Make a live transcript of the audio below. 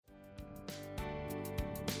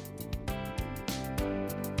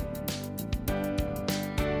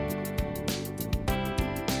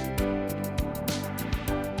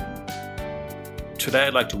Today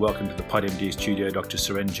I'd like to welcome to the PodMD studio Dr.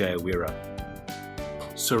 Suren Jayawira.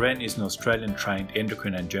 Suren is an Australian-trained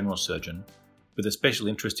endocrine and general surgeon with a special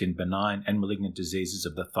interest in benign and malignant diseases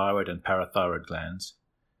of the thyroid and parathyroid glands,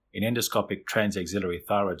 in endoscopic transaxillary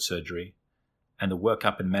thyroid surgery, and the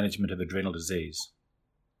workup and management of adrenal disease.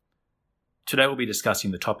 Today we'll be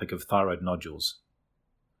discussing the topic of thyroid nodules.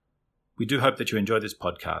 We do hope that you enjoy this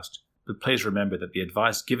podcast, but please remember that the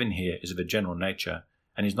advice given here is of a general nature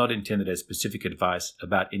and is not intended as specific advice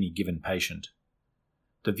about any given patient.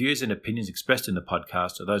 The views and opinions expressed in the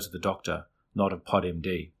podcast are those of the doctor, not of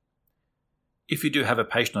PodMD. If you do have a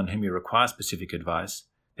patient on whom you require specific advice,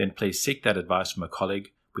 then please seek that advice from a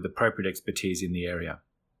colleague with appropriate expertise in the area.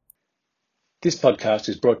 This podcast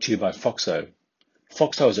is brought to you by Foxo.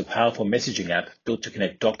 Foxo is a powerful messaging app built to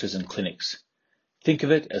connect doctors and clinics. Think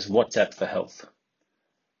of it as WhatsApp for health.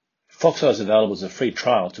 Foxo is available as a free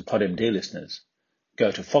trial to PodMD listeners. Go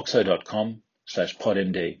to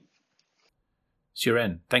foxo.com/podmd.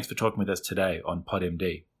 Suren, thanks for talking with us today on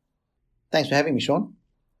PodMD. Thanks for having me, Sean.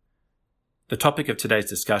 The topic of today's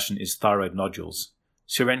discussion is thyroid nodules.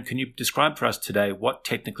 Suren, can you describe for us today what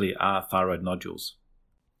technically are thyroid nodules?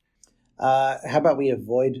 How about we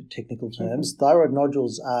avoid technical terms? Thyroid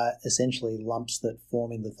nodules are essentially lumps that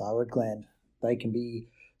form in the thyroid gland. They can be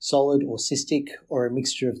solid or cystic or a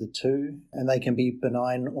mixture of the two, and they can be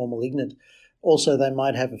benign or malignant. Also, they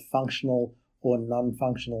might have a functional or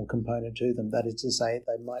non-functional component to them. That is to say,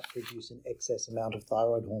 they might produce an excess amount of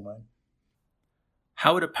thyroid hormone.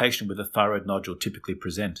 How would a patient with a thyroid nodule typically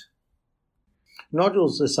present?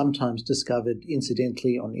 Nodules are sometimes discovered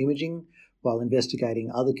incidentally on imaging while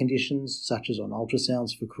investigating other conditions, such as on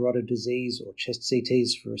ultrasounds for carotid disease or chest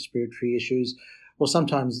CTs for respiratory issues, or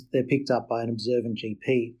sometimes they're picked up by an observant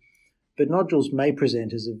GP. But nodules may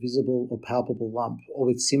present as a visible or palpable lump or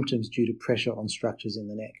with symptoms due to pressure on structures in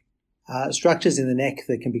the neck. Structures in the neck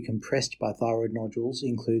that can be compressed by thyroid nodules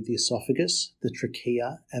include the esophagus, the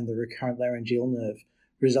trachea, and the recurrent laryngeal nerve,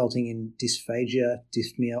 resulting in dysphagia,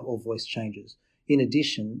 dyspnea, or voice changes. In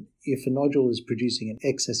addition, if a nodule is producing an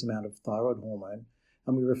excess amount of thyroid hormone,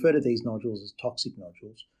 and we refer to these nodules as toxic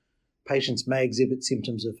nodules, patients may exhibit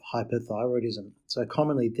symptoms of hyperthyroidism. So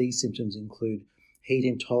commonly these symptoms include heat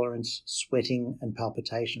intolerance, sweating, and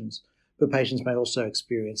palpitations, but patients may also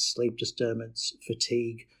experience sleep disturbance,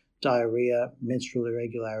 fatigue, diarrhea, menstrual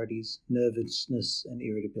irregularities, nervousness, and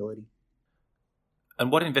irritability.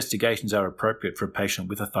 And what investigations are appropriate for a patient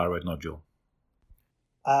with a thyroid nodule?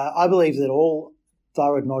 I believe that all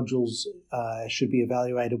thyroid nodules should be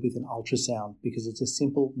evaluated with an ultrasound because it's a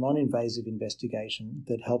simple, non-invasive investigation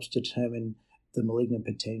that helps determine the malignant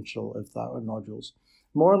potential of thyroid nodules.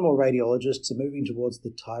 More and more radiologists are moving towards the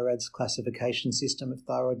TI-RADS classification system of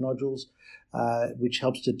thyroid nodules, which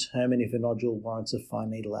helps determine if a nodule warrants a fine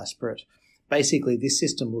needle aspirate. Basically, this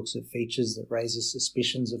system looks at features that raises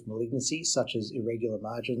suspicions of malignancy, such as irregular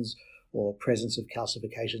margins or presence of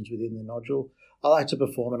calcifications within the nodule. I like to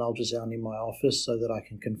perform an ultrasound in my office so that I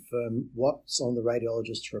can confirm what's on the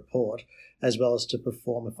radiologist's report, as well as to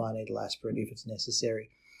perform a fine needle aspirate if it's necessary.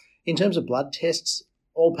 In terms of blood tests,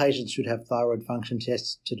 all patients should have thyroid function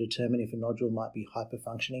tests to determine if a nodule might be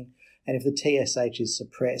hyperfunctioning, and if the TSH is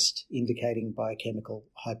suppressed, indicating biochemical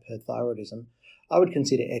hyperthyroidism, I would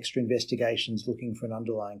consider extra investigations looking for an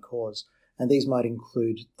underlying cause, and these might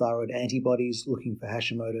include thyroid antibodies looking for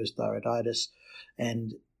Hashimoto's thyroiditis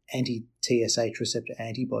and anti-TSH receptor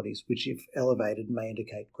antibodies, which if elevated may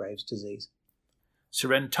indicate Graves' disease.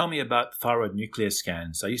 Suren, tell me about thyroid nuclear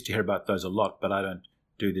scans. I used to hear about those a lot, but I don't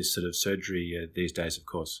do this sort of surgery these days, of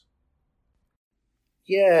course.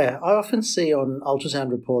 Yeah, I often see on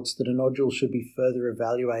ultrasound reports that a nodule should be further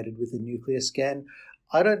evaluated with a nuclear scan.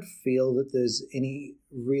 I don't feel that there's any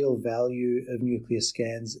real value of nuclear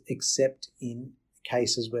scans except in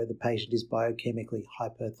cases where the patient is biochemically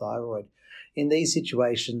hyperthyroid. In these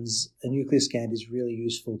situations, a nuclear scan is really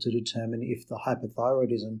useful to determine if the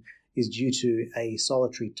hyperthyroidism is due to a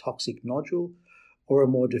solitary toxic nodule or a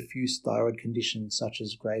more diffuse thyroid condition such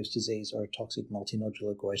as Graves' disease or a toxic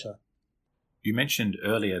multinodular goiter. You mentioned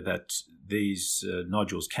earlier that these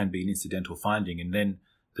nodules can be an incidental finding, and then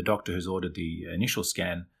the doctor who's ordered the initial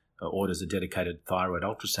scan orders a dedicated thyroid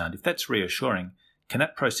ultrasound. If that's reassuring, can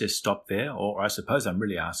that process stop there? Or I suppose I'm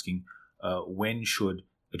really asking, when should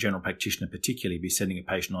a general practitioner particularly be sending a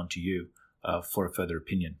patient on to you for a further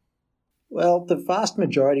opinion? Well, the vast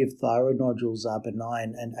majority of thyroid nodules are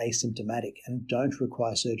benign and asymptomatic and don't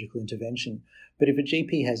require surgical intervention. But if a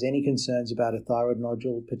GP has any concerns about a thyroid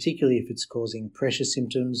nodule, particularly if it's causing pressure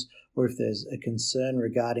symptoms or if there's a concern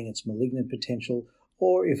regarding its malignant potential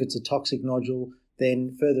or if it's a toxic nodule,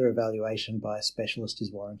 then further evaluation by a specialist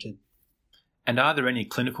is warranted. And are there any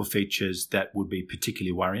clinical features that would be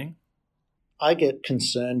particularly worrying? I get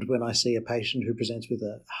concerned when I see a patient who presents with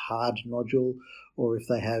a hard nodule, or if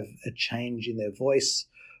they have a change in their voice,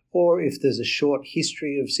 or if there's a short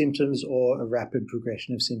history of symptoms or a rapid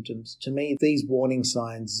progression of symptoms. To me, these warning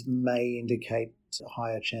signs may indicate a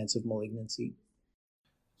higher chance of malignancy.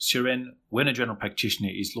 Suren, when a general practitioner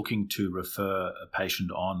is looking to refer a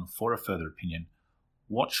patient on for a further opinion,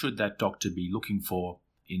 what should that doctor be looking for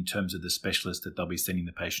in terms of the specialist that they'll be sending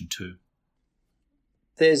the patient to?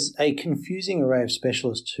 There's a confusing array of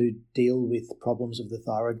specialists who deal with problems of the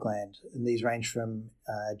thyroid gland, and these range from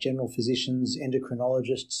general physicians,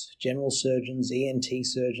 endocrinologists, general surgeons, ENT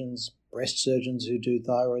surgeons, breast surgeons who do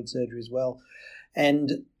thyroid surgery as well.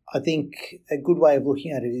 And I think a good way of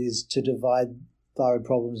looking at it is to divide thyroid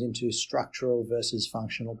problems into structural versus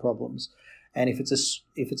functional problems. And if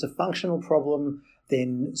it's a functional problem,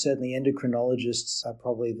 then certainly endocrinologists are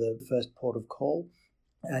probably the first port of call.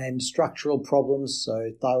 And structural problems,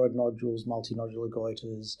 so thyroid nodules, multinodular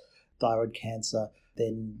goiters, thyroid cancer,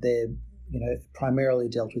 then they're primarily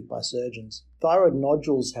dealt with by surgeons. Thyroid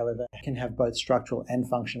nodules, however, can have both structural and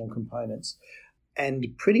functional components. And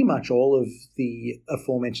pretty much all of the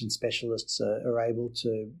aforementioned specialists are able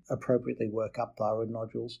to appropriately work up thyroid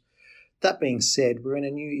nodules. That being said, we're in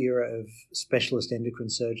a new era of specialist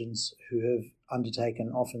endocrine surgeons who have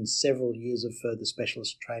undertaken often several years of further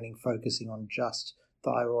specialist training focusing on just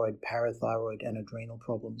thyroid, parathyroid, and adrenal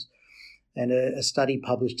problems. And a study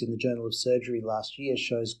published in the Journal of Surgery last year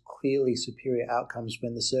shows clearly superior outcomes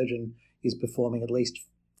when the surgeon is performing at least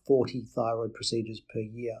 40 thyroid procedures per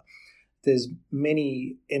year. There's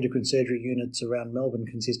many endocrine surgery units around Melbourne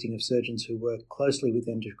consisting of surgeons who work closely with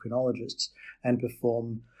endocrinologists and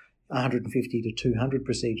perform 150 to 200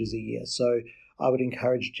 procedures a year. So I would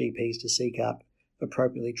encourage GPs to seek out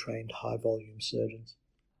appropriately trained high-volume surgeons.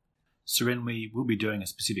 Suren, we will be doing a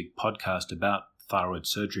specific podcast about thyroid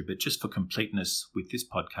surgery, but just for completeness with this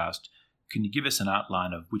podcast, can you give us an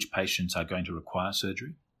outline of which patients are going to require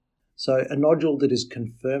surgery? So a nodule that is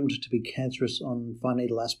confirmed to be cancerous on fine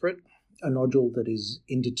needle aspirate, a nodule that is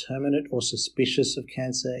indeterminate or suspicious of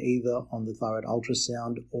cancer either on the thyroid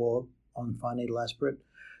ultrasound or on fine needle aspirate,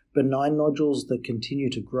 benign nodules that continue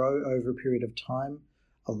to grow over a period of time,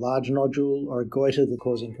 a large nodule or a goiter that's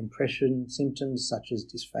causing compression symptoms such as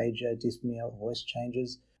dysphagia, dyspnea, or voice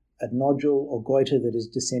changes, a nodule or goiter that is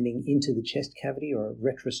descending into the chest cavity or a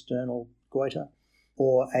retrosternal goiter,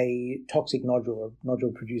 or a toxic nodule or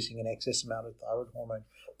nodule producing an excess amount of thyroid hormone.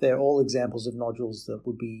 They're all examples of nodules that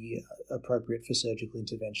would be appropriate for surgical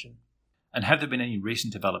intervention. And have there been any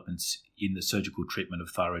recent developments in the surgical treatment of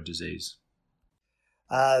thyroid disease?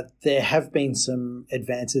 There have been some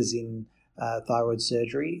advances in thyroid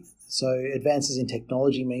surgery. So advances in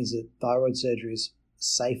technology means that thyroid surgery is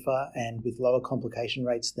safer and with lower complication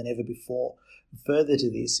rates than ever before. Further to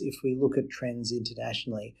this, if we look at trends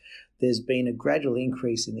internationally, there's been a gradual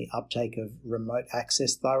increase in the uptake of remote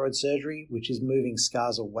access thyroid surgery, which is moving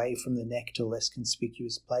scars away from the neck to less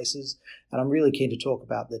conspicuous places. And I'm really keen to talk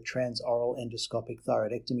about the transoral endoscopic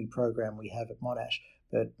thyroidectomy program we have at Monash,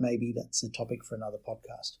 but maybe that's a topic for another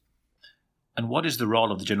podcast. And what is the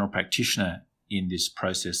role of the general practitioner in this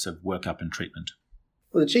process of workup and treatment?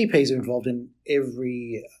 Well, the GPs are involved in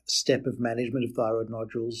every step of management of thyroid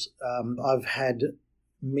nodules. I've had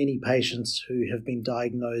many patients who have been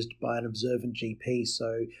diagnosed by an observant GP,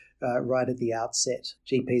 so right at the outset,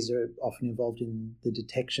 GPs are often involved in the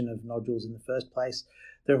detection of nodules in the first place.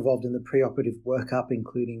 They're involved in the preoperative workup,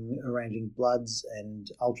 including arranging bloods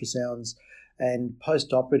and ultrasounds, and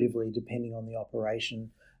post-operatively, depending on the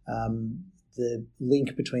operation, the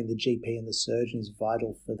link between the GP and the surgeon is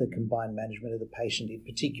vital for the combined management of the patient, in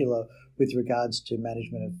particular with regards to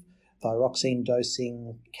management of thyroxine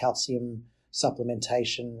dosing, calcium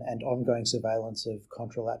supplementation, and ongoing surveillance of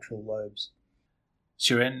contralateral lobes.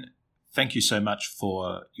 Suren, thank you so much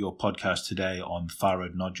for your podcast today on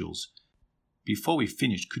thyroid nodules. Before we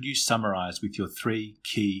finish, could you summarize with your 3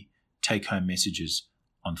 key take-home messages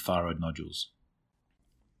on thyroid nodules?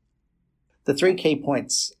 The 3 key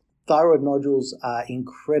points. Thyroid nodules are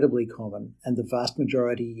incredibly common, and the vast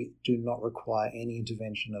majority do not require any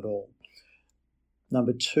intervention at all.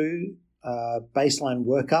 Number 2, baseline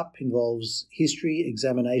workup involves history,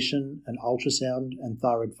 examination, an ultrasound, and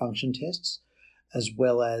thyroid function tests, as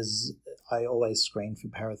well as I always screen for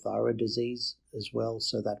parathyroid disease as well,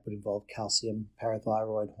 so that would involve calcium,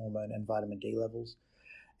 parathyroid hormone, and vitamin D levels.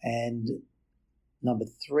 And number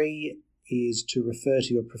 3 is to refer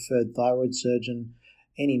to your preferred thyroid surgeon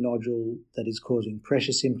any nodule that is causing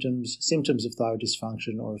pressure symptoms, symptoms of thyroid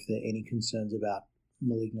dysfunction, or if there are any concerns about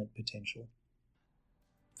malignant potential.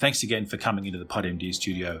 Thanks again for coming into the PodMD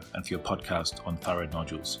studio and for your podcast on thyroid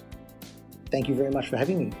nodules. Thank you very much for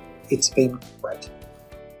having me. It's been great.